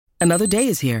Another day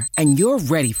is here, and you're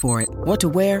ready for it. What to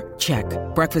wear? Check.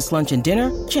 Breakfast, lunch, and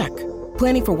dinner? Check.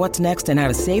 Planning for what's next and how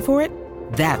to save for it?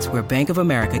 That's where Bank of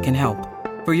America can help.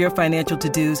 For your financial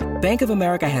to-dos, Bank of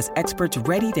America has experts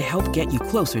ready to help get you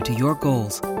closer to your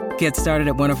goals. Get started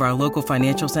at one of our local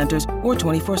financial centers or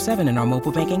 24/7 in our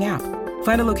mobile banking app.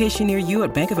 Find a location near you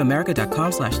at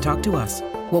bankofamerica.com/talktous.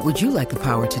 What would you like the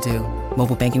power to do?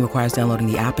 Mobile banking requires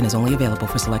downloading the app and is only available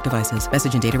for select devices.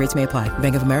 Message and data rates may apply.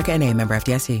 Bank of America N.A., member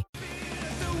FDIC.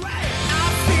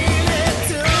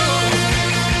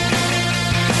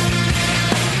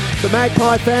 The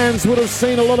Magpie fans would have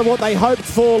seen a lot of what they hoped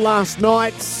for last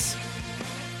night.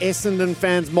 Essendon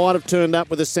fans might have turned up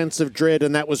with a sense of dread,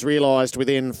 and that was realised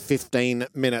within 15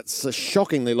 minutes. A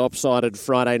shockingly lopsided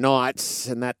Friday night,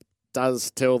 and that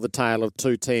does tell the tale of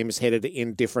two teams headed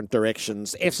in different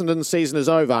directions. Essendon's season is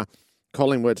over.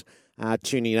 Collingwood are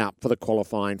tuning up for the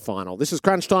qualifying final. This is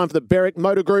crunch time for the Berwick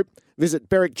Motor Group. Visit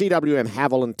Berwick GWM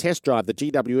Haval and test drive the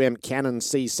GWM Cannon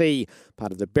CC,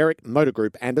 part of the Berwick Motor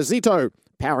Group, and Azito,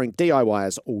 powering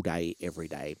DIYers all day, every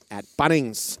day at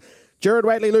Bunnings. Gerard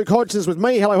Waitley, Luke Hodges with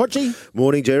me. Hello, Hodgie.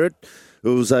 Morning, Gerard. It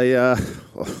was I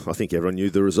think everyone knew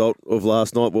the result of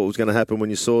last night, what was going to happen when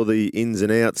you saw the ins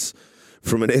and outs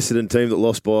from an Essendon team that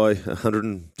lost by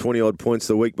 120-odd points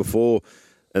the week before,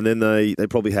 and then they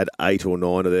probably had 8 or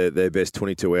 9 of their best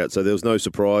 22 out. So there was no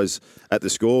surprise at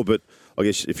the score, but I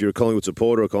guess if you're a Collingwood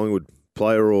supporter, a Collingwood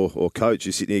player or coach,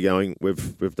 you're sitting here going,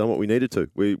 we've done what we needed to.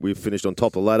 We've finished on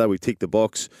top of the ladder, we ticked the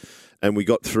box, and we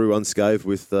got through unscathed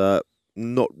with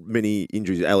not many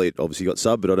injuries. Elliott obviously got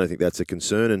subbed, but I don't think that's a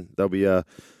concern, and they'll be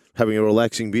having a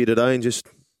relaxing beer today and just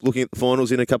looking at the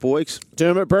finals in a couple of weeks.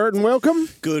 Dermot Burton, welcome.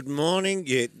 Good morning.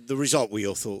 Yeah, the result we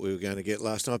all thought we were going to get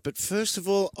last night. But first of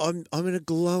all, I'm in a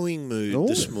glowing mood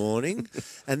this morning,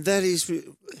 and that is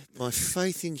my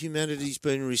faith in humanity's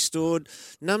been restored.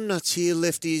 Numbnuts here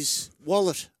left his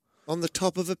wallet on the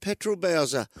top of a petrol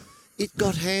bowser. It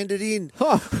got handed in.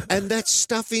 And that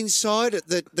stuff inside it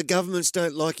that the governments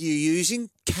don't like you using,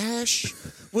 cash,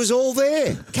 was all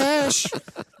there. Cash,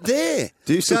 there.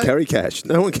 Do you still carry cash?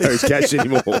 No one carries cash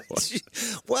anymore.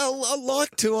 Well, I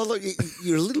like to.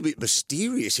 You're a little bit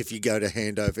mysterious if you go to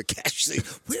hand over cash.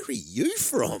 Where are you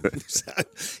from? So,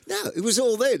 no, it was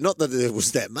all there. Not that there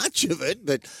was that much of it,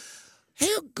 but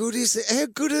how good is it? How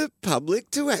good a public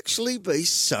to actually be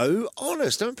so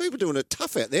honest? I mean, people doing it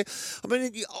tough out there. I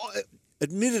mean,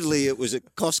 admittedly, it was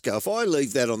at Costco. If I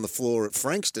leave that on the floor at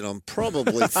Frankston, I'm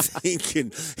probably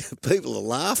thinking people will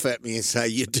laugh at me and say,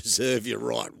 you deserve your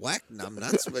right whack,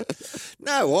 numbnuts. But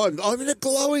no, I'm in a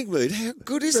glowing mood. How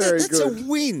good is that? That's a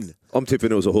win. I'm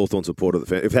tipping it was a Hawthorn supporter.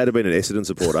 If it had been an Essendon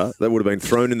supporter, that would have been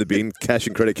thrown in the bin, cash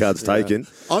and credit cards taken.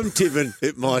 I'm tipping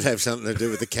it might have something to do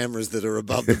with the cameras that are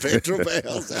above the petrol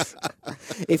barrels.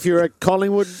 If you're a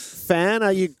Collingwood fan,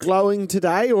 are you glowing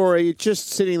today, or are you just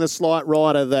sitting the slight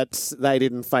rider that they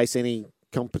didn't face any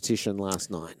competition last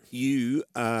night? You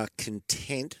are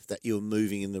content that you're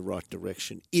moving in the right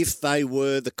direction. If they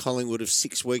were the Collingwood of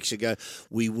 6 weeks ago,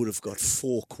 we would have got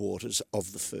 4 quarters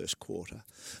of the first quarter.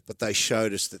 But they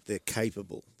showed us that they're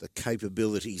capable. The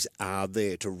capabilities are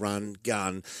there to run,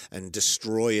 gun and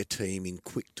destroy a team in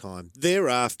quick time.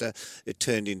 Thereafter, it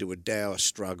turned into a dour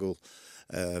struggle.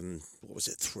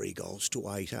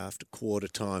 3-8 after quarter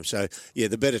time. So, yeah,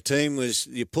 the better team was,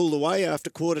 you pulled away after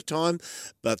quarter time,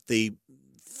 but the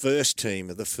first team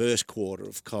of the first quarter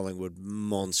of Collingwood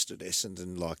monstered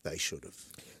Essendon like they should have.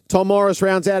 Tom Morris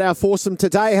rounds out our foursome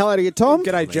today. Hello to you, Tom.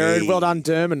 G'day, Jared. Well done,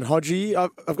 Derm and Hodgie.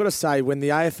 I've got to say, when the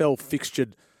AFL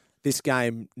fixtured this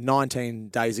game 19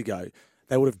 days ago,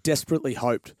 they would have desperately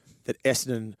hoped that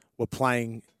Essendon were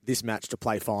playing this match to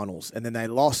play finals. And then they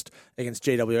lost against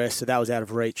GWS, so that was out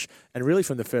of reach. And really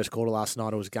from the first quarter last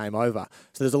night, it was game over.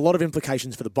 So there's a lot of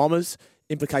implications for the Bombers,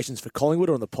 implications for Collingwood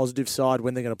on the positive side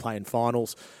when they're going to play in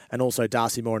finals, and also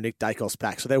Darcy Moore and Nick Dacos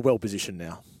back. So they're well positioned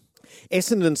now.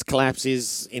 Essendon's collapse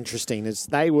is interesting, as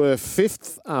they were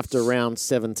 5th after round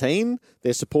 17.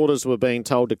 Their supporters were being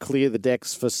told to clear the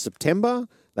decks for September.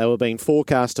 They were being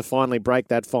forecast to finally break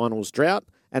that finals drought.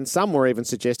 And some were even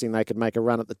suggesting they could make a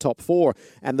run at the top 4.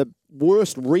 And the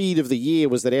worst read of the year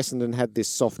was that Essendon had this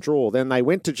soft draw. Then they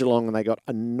went to Geelong and they got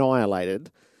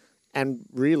annihilated. And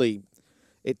really,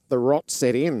 the rot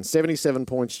set in. 77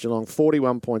 points Geelong,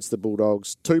 41 points the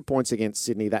Bulldogs, 2 points against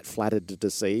Sydney. That flattered to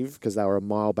deceive because they were a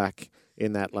mile back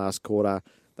in that last quarter.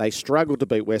 They struggled to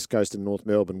beat West Coast and North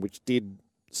Melbourne, which did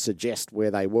suggest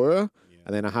where they were. Yeah.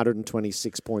 And then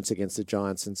 126 points against the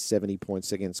Giants and 70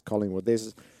 points against Collingwood.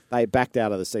 They backed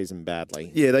out of the season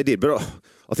badly. Yeah, they did. But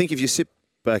I think if you sit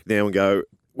back now and go,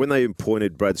 when they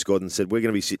appointed Brad Scott and said, we're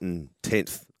going to be sitting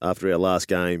 10th after our last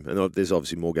game, and there's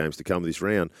obviously more games to come this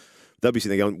round, they'll be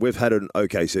sitting there going, we've had an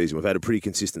okay season. We've had a pretty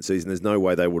consistent season. There's no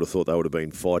way they would have thought they would have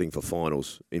been fighting for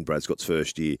finals in Brad Scott's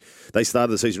first year. They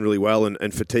started the season really well,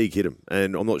 and fatigue hit them.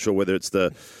 And I'm not sure whether it's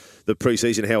the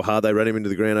pre-season, how hard they ran him into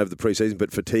the ground over the pre-season,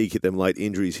 but fatigue hit them late,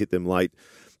 injuries hit them late.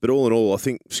 But all in all, I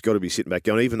think Scott will be sitting back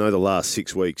going, even though the last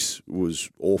 6 weeks was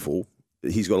awful,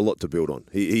 he's got a lot to build on.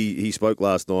 He spoke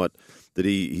last night that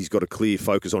he's got a clear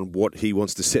focus on what he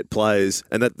wants to set players,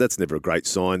 and that's never a great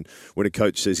sign when a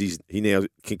coach says he now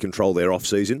can control their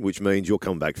off-season, which means you'll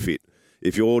come back fit.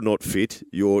 If you're not fit,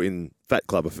 you're in fat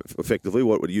club effectively,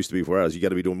 what it used to be for us. You've got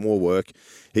to be doing more work.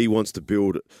 He wants to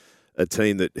build a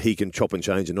team that he can chop and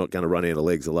change and not going to run out of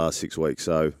legs the last 6 weeks.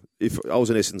 So if I was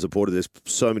an Essendon supporter, there's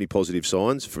so many positive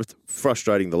signs.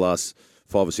 Frustrating the last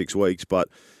 5 or 6 weeks, but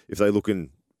if they're looking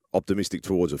optimistic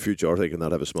towards the future, I think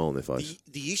they'll have a smile on their face.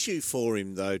 The issue for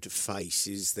him, though, to face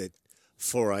is that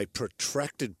for a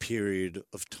protracted period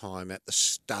of time at the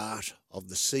start of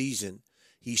the season,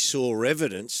 he saw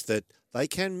evidence that they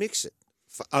can mix it.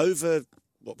 For over,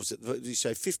 what was it, did you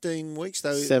say 15 weeks?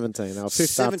 17. They were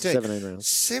fifth after 17 rounds.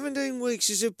 17 weeks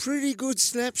is a pretty good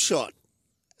snapshot.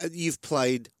 You've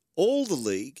played all the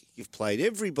league. You've played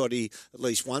everybody at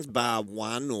least once, bar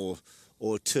one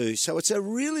or two. So it's a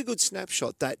really good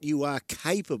snapshot that you are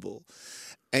capable.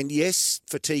 And yes,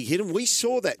 fatigue hit them. We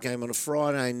saw that game on a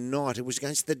Friday night. It was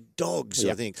against the Dogs,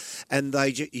 I think. And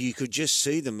you could just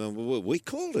see them. And we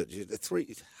called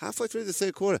it halfway through the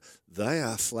third quarter. They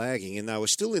are flagging, and they were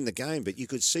still in the game, but you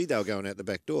could see they were going out the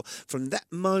back door. From that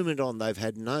moment on, they've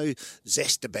had no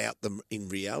zest about them in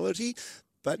reality.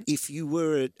 But if you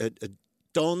were a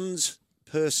Don's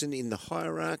person in the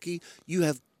hierarchy, you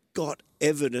have got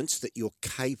evidence that you're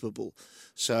capable.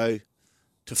 So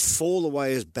to fall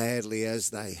away as badly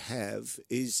as they have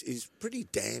is pretty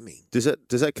damning. Does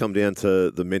that come down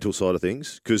to the mental side of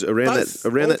things? Because around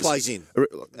All that plays in.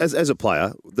 As a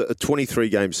player, a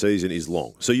 23-game season is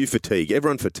long, so you fatigue.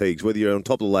 Everyone fatigues, whether you're on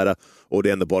top of the ladder or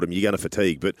down the bottom. You're going to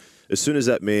fatigue. But as soon as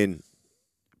that man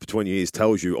between your ears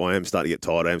tells you, I am starting to get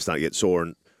tired, I am starting to get sore,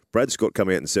 and Brad Scott come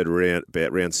out and said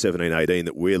about round 17, 18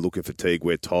 that we're looking fatigue,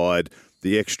 we're tired.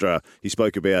 The extra, he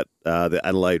spoke about the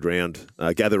Adelaide round,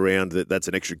 gather round, that's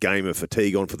an extra game of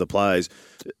fatigue on for the players.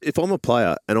 If I'm a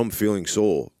player and I'm feeling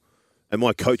sore and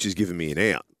my coach is giving me an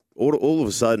out, all of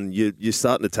a sudden you're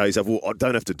starting to tell yourself, well, I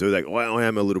don't have to do that. I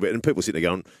am a little bit. And people sitting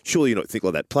there going, surely you don't think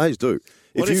like that. Players do.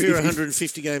 What if you're a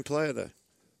 150-game player, though?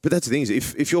 But that's the thing is,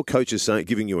 if your coach is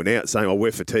giving you an out, saying, oh,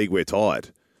 we're fatigued, we're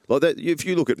tired. Like that, if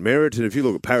you look at Merritt and if you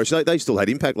look at Parrish, they still had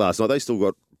impact last night. They still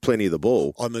got plenty of the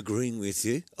ball. I'm agreeing with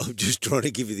you. I'm just trying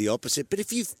to give you the opposite. But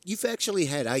if you've actually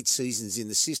had 8 seasons in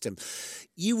the system,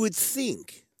 you would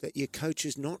think that your coach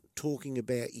is not talking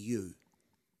about you.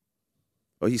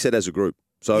 Well, he said as a group.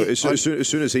 So Yeah, as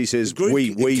soon as he says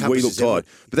we look encompasses tired,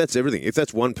 but that's everything. If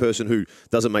that's one person who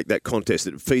doesn't make that contest,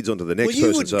 it feeds onto the next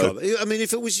Well, you person. would. I mean,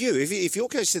 if it was you, if your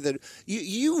coach said that,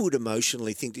 you would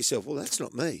emotionally think to yourself, well, that's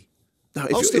not me. No,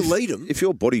 I'll still lead them. If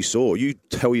your body's sore, you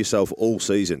tell yourself all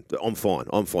season, I'm fine.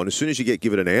 As soon as you get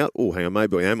given an out, oh, hang on,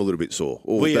 maybe I am a little bit sore.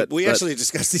 We actually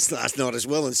discussed this last night as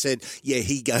well and said, yeah,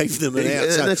 he gave them an out.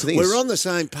 So that's the thing. We're on the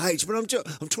same page, but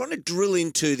I'm trying to drill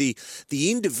into the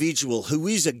individual who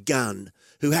is a gun,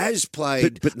 who has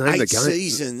played but name 8 the game.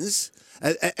 seasons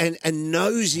and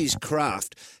knows his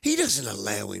craft. He doesn't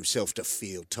allow himself to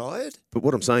feel tired. But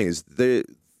what I'm saying is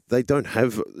they don't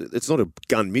have. It's not a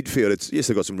gun midfield. Yes,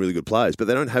 they've got some really good players, but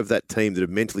they don't have that team that have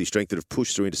mentally strength that have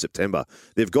pushed through into September.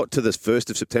 They've got to the 1st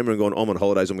of September and gone, I'm on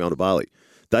holidays, I'm going to Bali.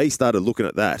 They started looking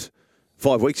at that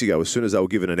 5 weeks ago as soon as they were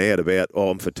given an out about,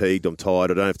 I'm fatigued, I'm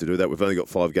tired, I don't have to do that. We've only got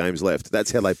 5 games left.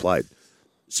 That's how they played.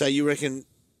 So you reckon,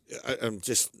 I'm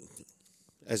just,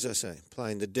 as I say,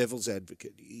 playing the devil's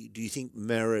advocate, do you think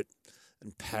Merritt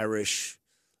and Parrish,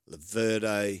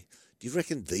 Laverde, do you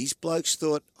reckon these blokes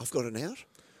thought, I've got an out?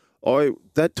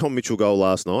 That Tom Mitchell goal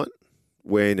last night,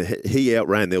 when he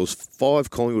outran, there was 5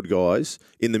 Collingwood guys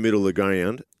in the middle of the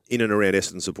ground, in and around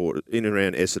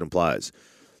Essendon players.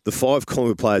 The 5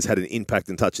 Collingwood players had an impact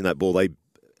in touching that ball. They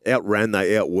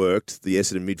outworked the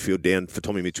Essendon midfield down for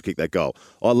Tommy Mitchell to kick that goal.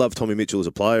 I love Tommy Mitchell as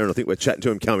a player, and I think we're chatting to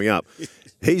him coming up.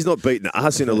 He's not beaten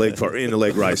us in a leg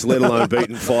race, let alone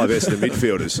beating 5 Essendon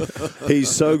midfielders. He's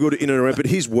so good in and around, but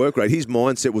his work rate, his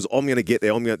mindset was, I'm going to get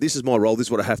there. This is my role. This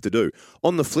is what I have to do.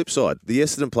 On the flip side, the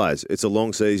Essendon players, it's a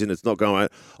long season. It's not going.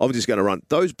 I'm just going to run.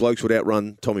 Those blokes would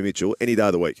outrun Tommy Mitchell any day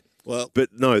of the week. Well, but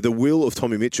no, the will of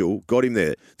Tommy Mitchell got him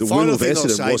there. The will of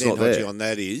Essendon was not there. On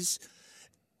that is,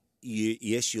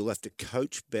 yes, you'll have to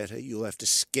coach better. You'll have to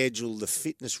schedule the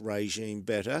fitness regime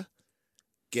better.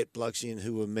 Get blokes in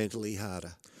who are mentally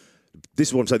harder. This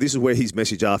is what I'm saying. This is where his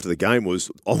message after the game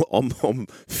was, I'm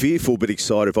fearful but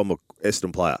excited if I'm a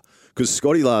Essendon player. Because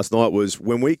Scotty last night was,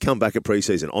 when we come back at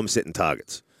pre-season, I'm setting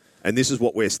targets. And this is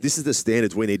the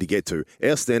standards we need to get to.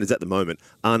 Our standards at the moment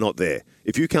are not there.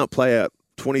 If you can't play out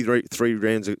 23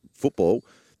 rounds of football,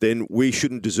 then we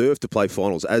shouldn't deserve to play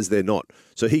finals, as they're not.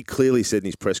 So he clearly said in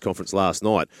his press conference last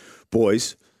night,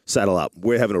 boys, saddle up.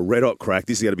 We're having a red-hot crack.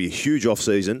 This is going to be a huge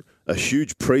off-season, a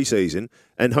huge pre-season,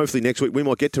 and hopefully next week we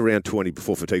might get to round 20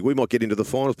 before fatigue. We might get into the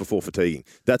finals before fatiguing.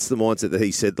 That's the mindset that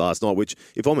he said last night, which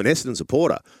if I'm an Essendon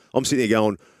supporter, I'm sitting there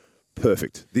going,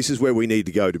 perfect. This is where we need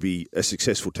to go to be a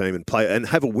successful team and play and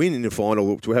have a win in the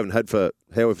final, which we haven't had for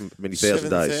however many thousand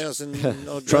days. 7,000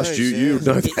 odd Trust days, you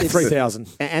know that. 3,000.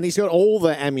 And he's got all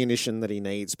the ammunition that he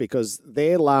needs because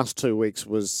their last 2 weeks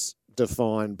was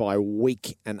defined by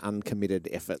weak and uncommitted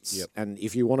efforts. Yep. And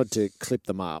if you wanted to clip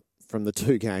them up from the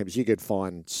 2 games, you could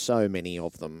find so many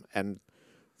of them. And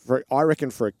I reckon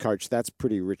for a coach, that's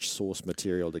pretty rich source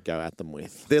material to go at them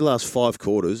with. Their last 5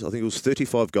 quarters, I think it was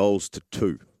 35 goals to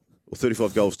 2. Or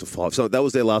 35 goals to 5. So that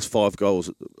was their last 5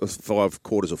 quarters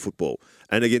of football.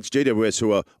 And against GWS,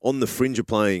 who are on the fringe of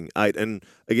playing 8, and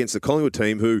against the Collingwood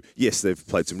team, who, yes, they've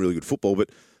played some really good football, but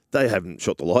they haven't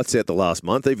shot the lights out the last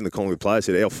month. Even the Collingwood players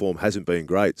said our form hasn't been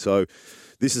great. So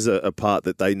this is a part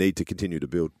that they need to continue to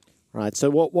build. Right, so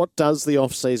what does the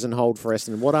off-season hold for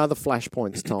Essendon? What are the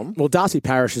flashpoints, Tom? Well, Darcy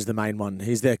Parish is the main one.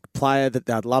 He's the player that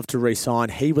they'd love to re-sign.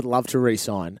 He would love to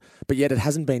re-sign, but yet it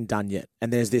hasn't been done yet.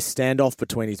 And there's this standoff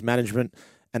between his management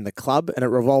and the club, and it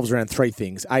revolves around 3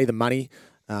 things. A, the money.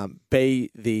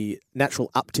 B, the natural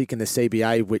uptick in the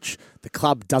CBA, which the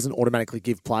club doesn't automatically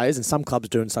give players, and some clubs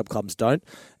do and some clubs don't.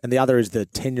 And the other is the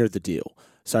tenure of the deal.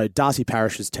 So Darcy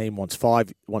Parish's team wants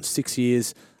 6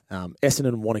 years.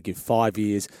 Essendon want to give 5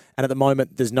 years, and at the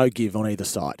moment, there's no give on either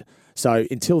side. So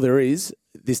until there is,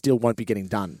 this deal won't be getting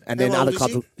done. And then other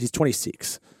clubs, he's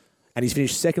 26, and he's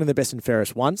finished second in the best and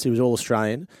fairest once. He was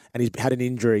All-Australian, and he's had an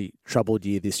injury-troubled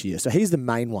year this year. So he's the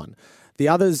main one. The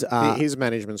others are... His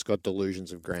management's got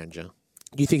delusions of grandeur.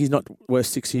 You think he's not worth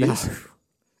 6 years? No,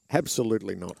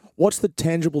 absolutely not. What's the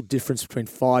tangible difference between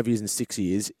 5 years and 6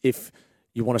 years if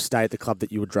you want to stay at the club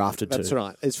that you were drafted to? That's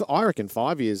right. I reckon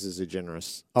 5 years is a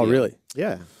generous. Oh, really?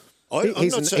 Yeah.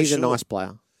 He's a nice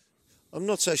player. I'm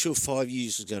not so sure 5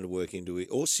 years is going to work into it,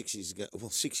 or 6 years. Well,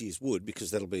 6 years would,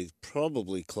 because that'll be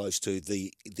probably close to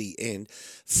the end.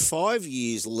 5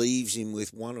 years leaves him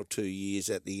with 1 or 2 years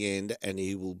at the end, and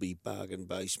he will be bargain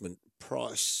basement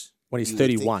price when he's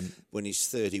 31. When he's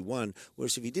 31.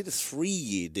 Whereas if he did a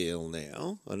 3-year deal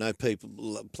now, I know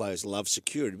players love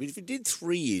security, but if he did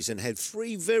 3 years and had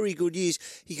 3 very good years,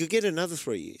 he could get another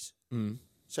 3 years. Mm.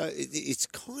 So it's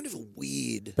kind of a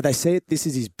weird... But they say this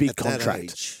is his big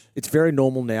contract. It's very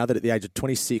normal now that at the age of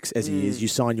 26, as he is, you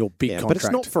sign your big contract. But it's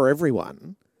not for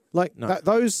everyone. Like,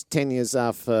 those tenures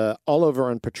are for Oliver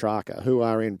and Petrarca, who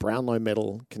are in Brownlow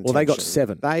medal contention. Well, they got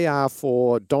 7. They are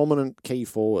for dominant key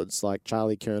forwards like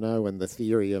Charlie Curnow and the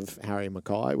theory of Harry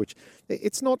Mackay, which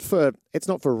it's not for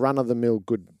run-of-the-mill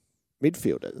good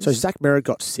midfielders. So Zach Merritt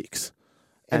got 6.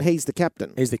 And he's the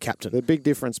captain. He's the captain. The big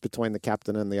difference between the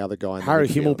captain and the other guy in Harry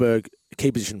the midfield. Himmelberg,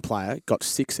 key position player, got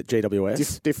 6 at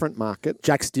GWS. Different market.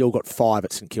 Jack Steele got 5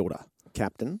 at St Kilda.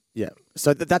 Captain. Yeah.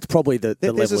 So that's probably the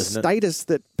level, isn't it? There's a status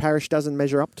that Parish doesn't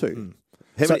measure up to.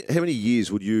 Mm. How many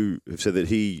years would you have said that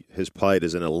he has played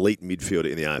as an elite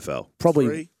midfielder in the AFL? Probably...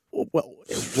 3. Well,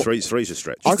 three's a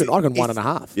stretch. I reckon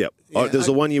 1.5. Yep. There's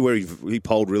the 1 year where he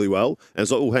polled really well, and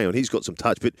it's like, oh, hang on, he's got some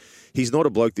touch, but he's not a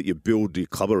bloke that you build your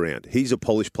club around. He's a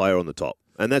polished player on the top.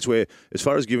 And that's where, as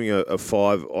far as giving a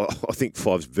 5, I think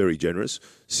 5's very generous.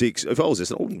 6, if I was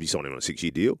this, I wouldn't be signing him on a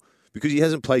 6-year deal because he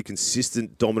hasn't played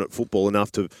consistent, dominant football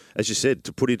enough to, as you said,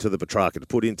 to put into the Petrarca, to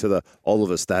put into the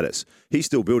Oliver status. He's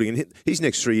still building, and his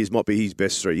next 3 years might be his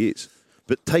best 3 years.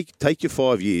 But take your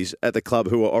 5 years at the club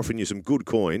who are offering you some good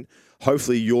coin.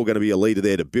 Hopefully you're going to be a leader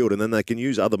there to build, and then they can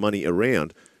use other money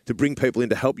around to bring people in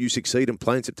to help you succeed and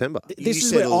play in September. This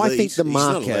is where I think the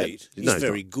market... He's not elite. He's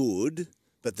very good,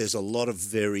 but there's a lot of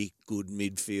very good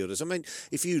midfielders. I mean,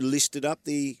 if you listed up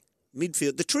the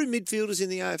true midfielders in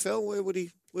the AFL, where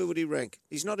would he rank?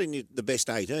 He's not in the best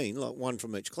 18, like one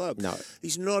from each club. No.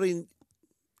 He's not in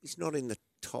the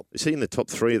top... Is he in the top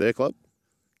 3 of their club?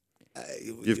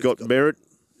 You've got Merritt.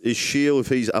 Is Shield, if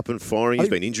he's up and firing, he's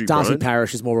been injury prone? Darcy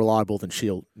Parish is more reliable than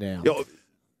Shield now.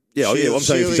 I'm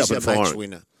saying if he's up and firing.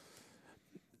 Winner.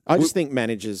 I just think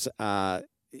managers,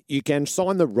 you can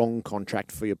sign the wrong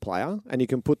contract for your player and you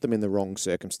can put them in the wrong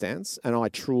circumstance. And I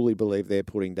truly believe they're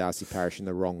putting Darcy Parish in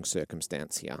the wrong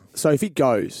circumstance here. So if he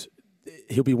goes,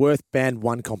 he'll be worth band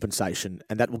 1 compensation,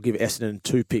 and that will give Essendon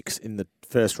 2 picks in the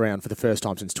first round for the first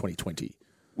time since 2020.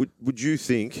 Would you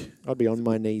think? I'd be on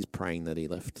my knees praying that he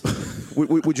left.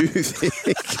 Would you think?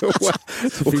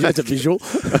 That's a visual.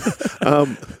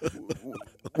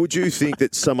 Would you think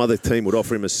that some other team would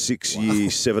offer him a 6-year,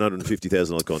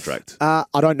 $750,000 contract? I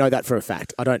don't know that for a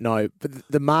fact. I don't know, but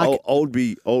the market.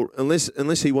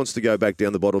 Unless he wants to go back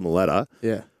down the bottom of the ladder.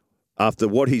 Yeah. After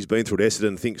what he's been through at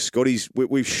Essendon, I think Scotty's.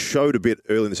 We've showed a bit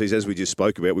early in the season, as we just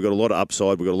spoke about. We've got a lot of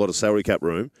upside. We've got a lot of salary cap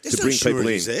room to bring people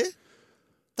in. There.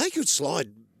 They could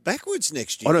slide backwards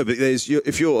next year. I know, but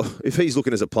if he's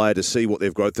looking as a player to see what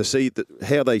they've grown, to see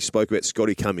how they spoke about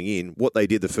Scotty coming in, what they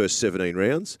did the first 17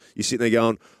 rounds, you're sitting there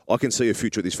going, I can see a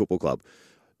future at this football club.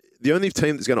 The only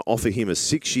team that's going to offer him a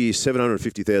 6-year,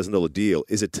 $750,000 deal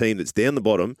is a team that's down the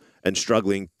bottom and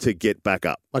struggling to get back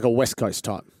up. Like a West Coast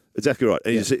type. Exactly right.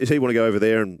 And does he want to go over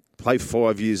there and play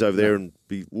for 5 years over there and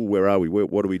be, where are we?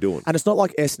 What are we doing? And it's not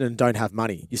like Essendon don't have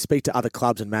money. You speak to other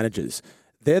clubs and managers.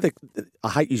 I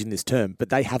hate using this term, but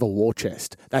they have a war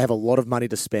chest. They have a lot of money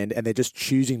to spend, and they're just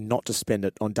choosing not to spend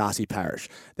it on Darcy Parish.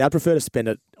 They'd prefer to spend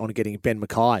it on getting Ben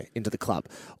Mackay into the club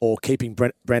or keeping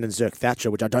Brandon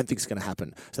Zerk-Thatcher, which I don't think is going to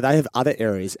happen. So they have other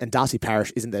areas, and Darcy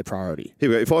Parish isn't their priority. Here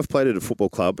we go. If I've played at a football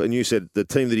club and you said the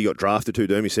team that he got drafted to,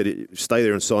 Derm, you said stay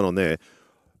there and sign on there.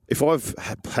 If I've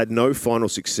had no final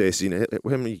success in how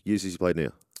many years has he played now?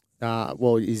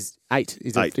 Well, he's 8.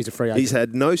 He's a free agent. He's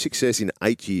had no success in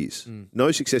 8 years.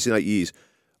 No success in 8 years.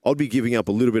 I'd be giving up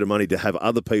a little bit of money to have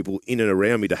other people in and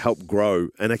around me to help grow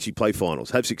and actually play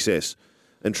finals, have success,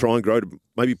 and try and grow to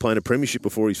maybe playing a premiership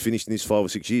before he's finished in his 5 or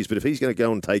 6 years. But if he's going to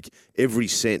go and take every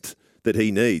cent that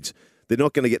he needs, they're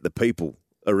not going to get the people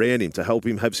around him to help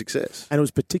him have success. And it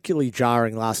was particularly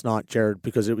jarring last night, Jared,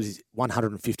 because it was his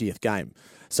 150th game.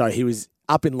 So he was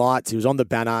up in lights, he was on the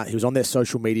banner, he was on their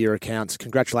social media accounts.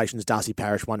 Congratulations, Darcy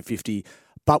Parish, 150.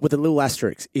 But with a little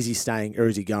asterisk, is he staying or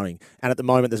is he going? And at the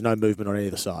moment, there's no movement on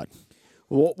either side.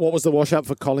 What was the wash-up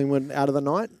for Collingwood out of the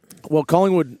night? Well,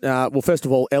 Collingwood, first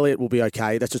of all, Elliott will be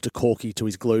okay. That's just a corky to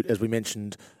his glute, as we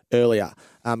mentioned earlier.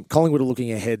 Collingwood are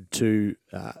looking ahead to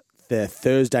their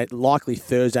likely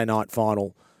Thursday night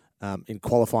final in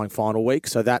qualifying final week.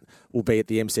 So that will be at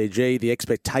the MCG. The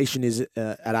expectation is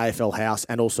at AFL House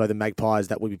and also the Magpies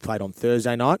that will be played on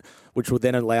Thursday night, which will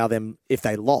then allow them, if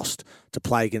they lost, to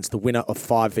play against the winner of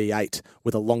 5v8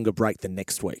 with a longer break than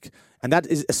next week. And that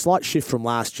is a slight shift from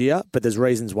last year, but there's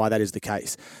reasons why that is the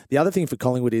case. The other thing for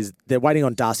Collingwood is they're waiting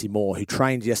on Darcy Moore, who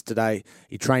trained yesterday.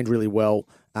 He trained really well,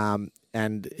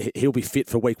 and he'll be fit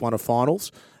for week 1 of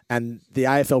finals. And the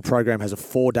AFL program has a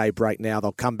 4-day break now.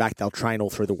 They'll come back, they'll train all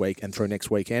through the week and through next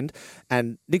weekend.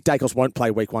 And Nick Dacos won't play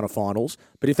week 1 of finals,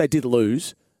 but if they did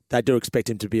lose, they do expect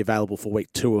him to be available for week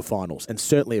 2 of finals and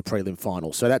certainly a prelim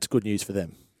final. So that's good news for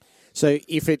them. So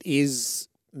if it is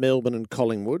Melbourne and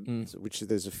Collingwood, which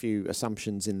there's a few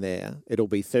assumptions in there, it'll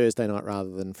be Thursday night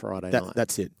rather than Friday night.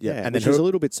 That's it. Yeah. And which is a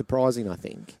little bit surprising, I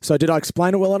think. So did I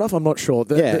explain it well enough? I'm not sure.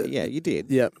 Yeah, you did.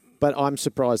 Yeah. But I'm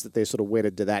surprised that they're sort of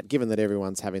wedded to that, given that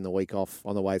everyone's having the week off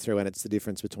on the way through, and it's the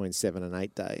difference between 7 and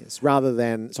 8 days. Rather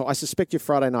than, so I suspect your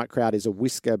Friday night crowd is a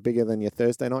whisker bigger than your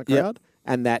Thursday night crowd,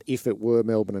 and that if it were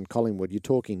Melbourne and Collingwood, you're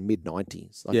talking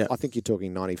mid-90s. I think you're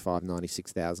talking 95,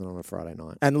 96,000 on a Friday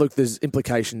night. And look, there's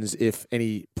implications if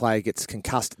any player gets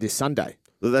concussed this Sunday.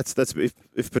 That's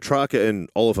if Petrarca and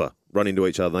Oliver run into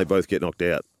each other and they both get knocked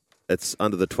out, it's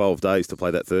under the 12 days to play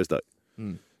that Thursday.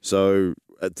 So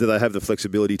do they have the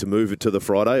flexibility to move it to the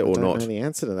Friday or not? I don't know the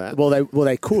answer to that. Well,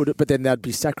 they could, but then they'd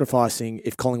be sacrificing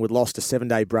if Collingwood lost a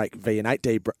 7-day break via an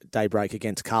 8-day break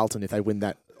against Carlton if they win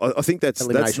that. I think that's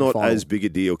not final. as big a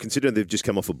deal, considering they've just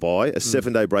come off a bye. A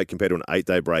 7-day break compared to an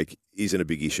 8-day break isn't a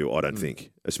big issue, I don't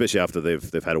think, especially after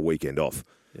they've had a weekend off.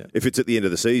 Yeah. If it's at the end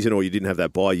of the season or you didn't have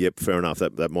that bye, yep, fair enough,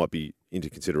 that might be into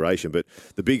consideration. But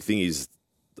the big thing is,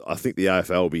 I think the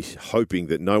AFL will be hoping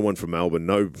that no one from Melbourne,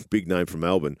 no big name from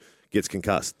Melbourne, gets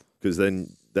concussed, because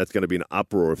then that's going to be an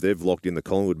uproar if they've locked in the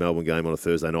Collingwood-Melbourne game on a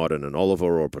Thursday night and an Oliver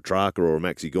or a Petrarca or a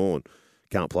Maxi Gawn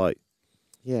can't play.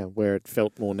 Yeah, where it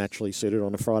felt more naturally suited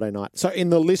on a Friday night. So in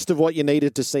the list of what you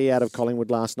needed to see out of Collingwood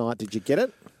last night, did you get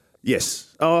it?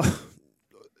 Yes.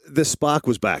 The spark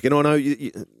was back. And I know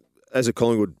you, as a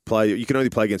Collingwood player, you can only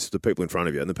play against the people in front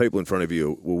of you, and the people in front of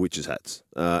you were witches' hats.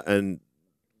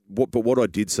 But what I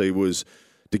did see was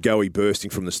De Goey bursting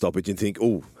from the stoppage and think,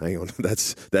 oh, hang on,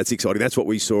 that's exciting. That's what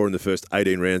we saw in the first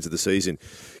 18 rounds of the season.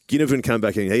 Ginnivan came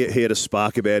back and he had a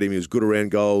spark about him. He was good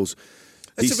around goals.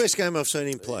 That's the best game I've seen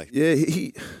him play. Yeah,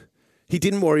 he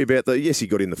didn't worry about yes, he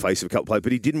got in the face of a couple of players,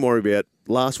 but he didn't worry about,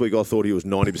 last week I thought he was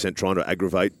 90% trying to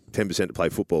aggravate, 10% to play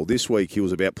football. This week he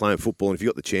was about playing football, and if he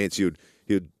got the chance, he would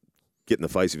get in the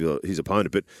face of his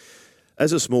opponent. But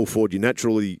as a small forward, you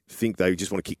naturally think they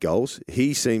just want to kick goals.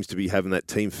 He seems to be having that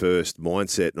team-first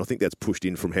mindset, and I think that's pushed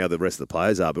in from how the rest of the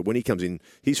players are. But when he comes in,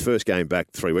 his first game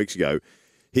back 3 weeks ago,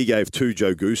 he gave 2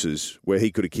 Joe Gooses where he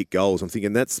could have kicked goals. I'm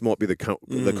thinking that might be the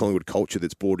Collingwood culture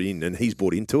that's brought in, and he's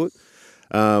bought into it.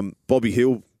 Bobby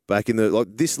Hill back in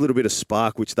this little bit of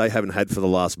spark, which they haven't had for the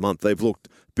last month. They've looked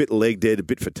a bit leg dead, a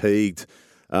bit fatigued.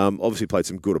 Obviously played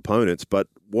some good opponents, but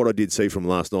what I did see from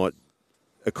last night,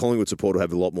 a Collingwood supporter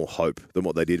have a lot more hope than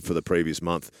what they did for the previous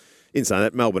month. In saying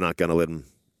that, Melbourne aren't going to let them,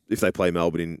 if they play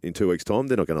Melbourne in 2 weeks' time,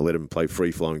 they're not going to let them play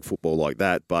free-flowing football like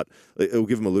that, but it'll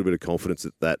give them a little bit of confidence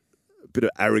that bit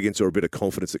of arrogance or a bit of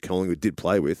confidence that Collingwood did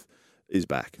play with is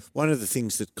back. One of the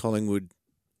things that Collingwood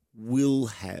will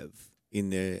have in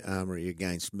their armoury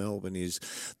against Melbourne is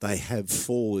they have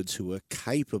forwards who are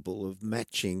capable of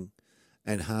matching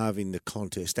and halving the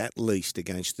contest, at least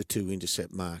against the 2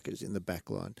 intercept markers in the back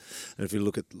line. And if you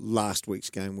look at last week's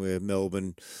game where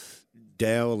Melbourne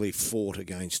dourly fought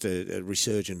against a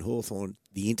resurgent Hawthorn,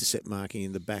 the intercept marking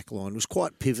in the back line was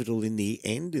quite pivotal in the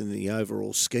end, in the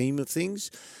overall scheme of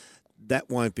things.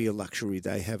 That won't be a luxury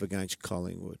they have against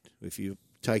Collingwood. If you're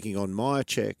taking on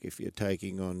Myercheck, if you're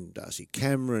taking on Darcy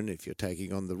Cameron, if you're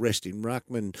taking on the rest in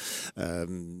Ruckman,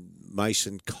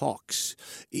 Mason Cox,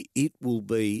 it will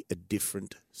be a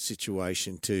different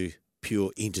situation to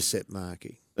pure intercept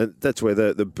marking. And that's where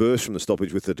the burst from the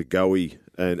stoppage with the DeGoey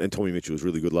and Tommy Mitchell was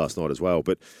really good last night as well.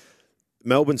 But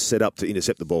Melbourne's set up to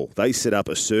intercept the ball. They set up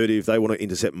assertive. They want to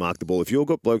intercept, mark the ball. If you've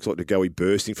got blokes like DeGoey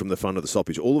bursting from the front of the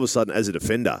stoppage, all of a sudden, as a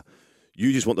defender,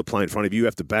 you just want the play in front of you. You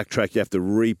have to backtrack. You have to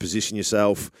reposition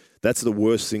yourself. That's the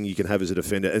worst thing you can have as a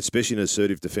defender, especially in an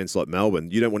assertive defence like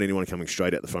Melbourne. You don't want anyone coming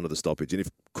straight out the front of the stoppage. And if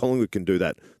Collingwood can do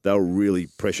that, they'll really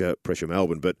pressure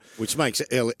Melbourne. But which makes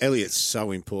Elliott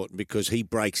so important because he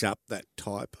breaks up that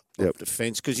type of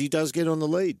defence because he does get on the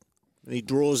lead and he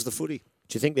draws the footy.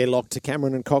 Do you think they're locked to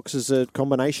Cameron and Cox as a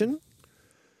combination?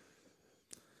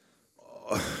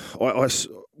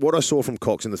 What I saw from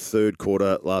Cox in the third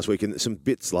quarter last week and some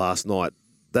bits last night,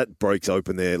 that breaks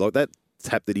open there. Like that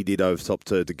tap that he did over top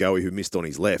to Goey, who missed on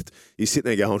his left. He's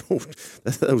sitting there going, oh,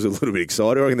 that was a little bit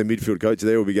exciting. I reckon the midfield coach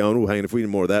there will be going, oh, hang on, if we need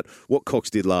more of that. What Cox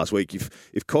did last week,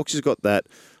 if Cox has got that,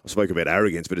 I spoke about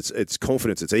arrogance, but it's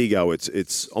confidence, it's ego,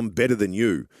 it's I'm better than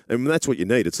you. And that's what you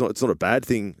need. It's not a bad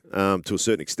thing to a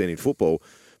certain extent in football,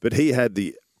 but he had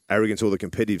the arrogance or the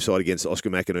competitive side against Oscar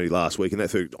McInerney last week, and they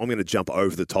thought, I'm going to jump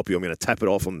over the top of you, I'm going to tap it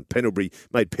off on Pendlebury,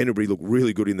 made Pendlebury look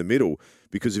really good in the middle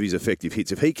because of his effective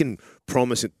hits. If he can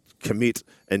promise and commit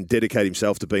and dedicate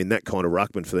himself to being that kind of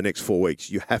ruckman for the next 4 weeks,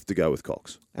 you have to go with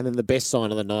Cox. And then the best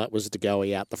sign of the night was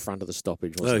DeGoey out the front of the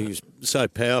stoppage, wasn't he was so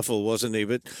powerful, wasn't he?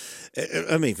 But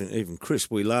I mean, even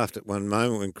Crisp, we laughed at one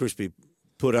moment when Crispy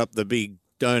put up the big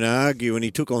don't argue, and he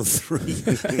took on 3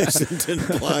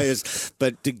 Essendon players.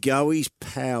 But DeGoey's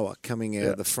power coming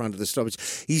out of the front of the stoppage,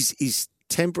 his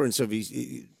temperance of his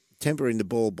tempering the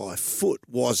ball by foot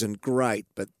wasn't great,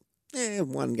 but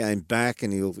one game back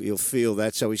and he'll feel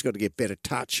that, so he's got to get better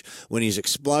touch when he's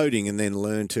exploding and then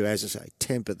learn to, as I say,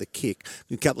 temper the kick.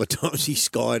 A couple of times he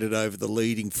skied it over the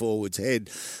leading forward's head,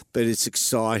 but it's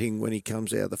exciting when he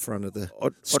comes out the front of the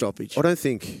stoppage. I don't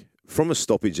think from a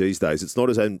stoppage these days, it's not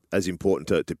as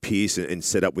important to pierce and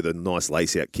set up with a nice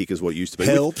lace-out kick as what it used to be.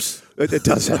 Helps. It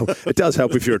does help. It does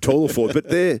help if you're a taller forward. But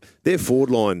their forward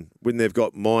line, when they've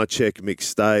got Myercheck,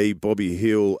 McStay, Bobby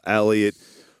Hill, Elliott,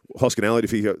 Hoskin Elliott,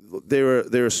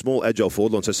 they're a small, agile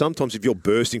forward line. So sometimes if you're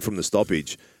bursting from the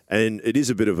stoppage and it is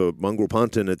a bit of a mongrel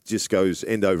punt and it just goes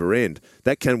end over end,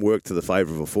 that can work to the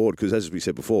favour of a forward because, as we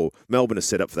said before, Melbourne is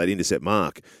set up for that intercept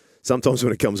mark. Sometimes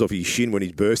when it comes off his shin when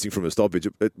he's bursting from a stoppage,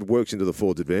 it works into the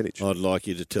forward's advantage. I'd like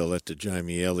you to tell that to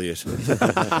Jamie Elliott.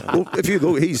 Well, if you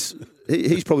look, he's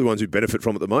probably one who benefit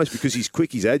from it the most because he's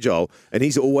quick, he's agile, and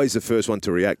he's always the first one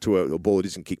to react to a ball that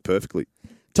isn't kicked perfectly.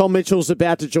 Tom Mitchell's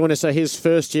about to join us, so his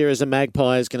first year as a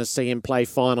Magpie is going to see him play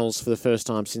finals for the first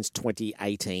time since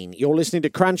 2018. You're listening to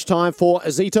Crunch Time for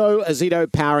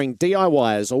Ozito powering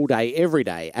DIYers all day, every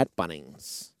day at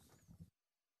Bunnings.